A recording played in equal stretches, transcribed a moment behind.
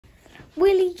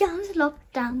Willie Jones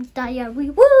Lockdown Diary.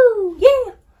 Woo!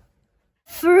 Yeah!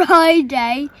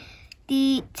 Friday,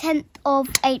 the 10th of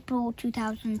April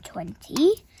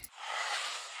 2020.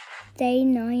 Day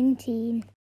 19.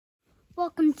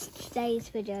 Welcome to today's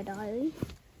video diary.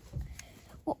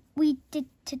 What we did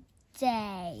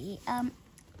today,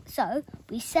 so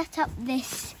we set up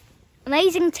this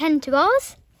amazing tent of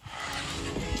ours.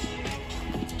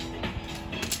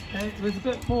 There's a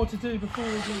bit more to do before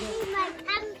we can get... My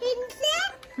camping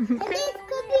set, and this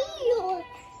could be your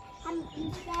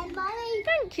camping set, Mummy.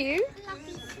 Thank you.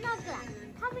 Fluffy snuggler,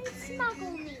 come and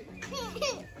snuggle me.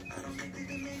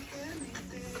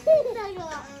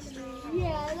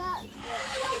 Yeah,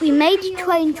 that's We made a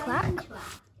train track.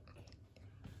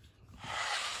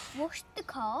 Washed the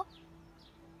car.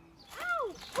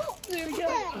 Ow! Oh, There we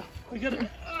go. We got it.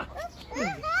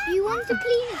 You want to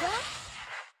clean it up?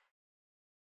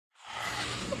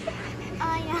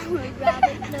 I am a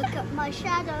rabbit. Look at my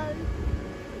shadow.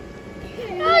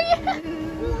 Oh, yeah.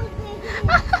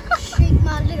 Shake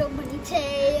my little bunny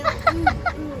tail.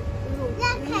 Look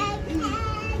at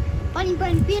Bunny,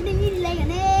 bunny, bunny, lay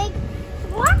an egg.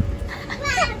 What?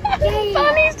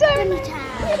 Bunny's bunny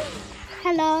tail.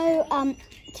 Hello.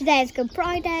 Today is Good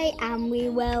Friday, and we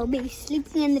will be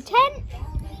sleeping in the tent.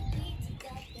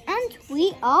 And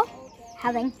we are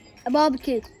having a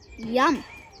barbecue. Yum.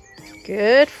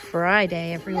 Good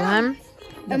Friday, everyone.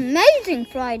 Amazing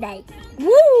Friday.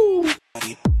 Woo!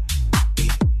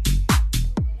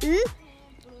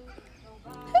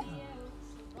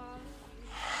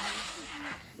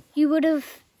 You would have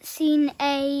seen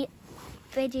a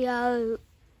video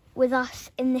with us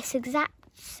in this exact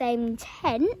same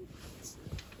tent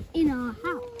in our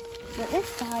house. But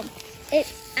this time,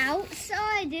 it's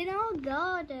outside in our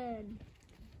garden.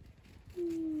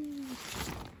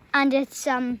 And it's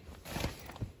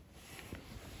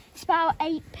about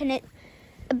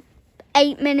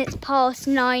 8 minutes past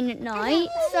 9 at night.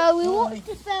 So we watched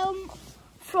the film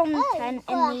from the tent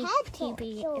in the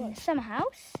TV in the summer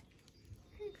house.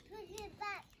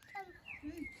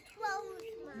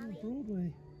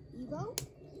 Broadway.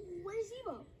 Where's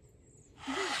Evo?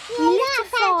 We lit a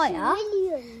fire,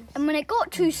 and when it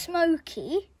got too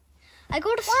smoky, I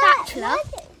got a spatula,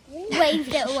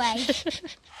 waved it away.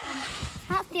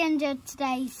 That's the end of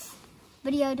today's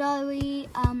video diary.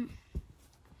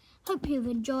 Hope you've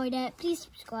enjoyed it. Please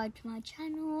subscribe to my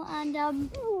channel, and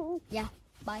yeah,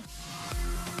 bye.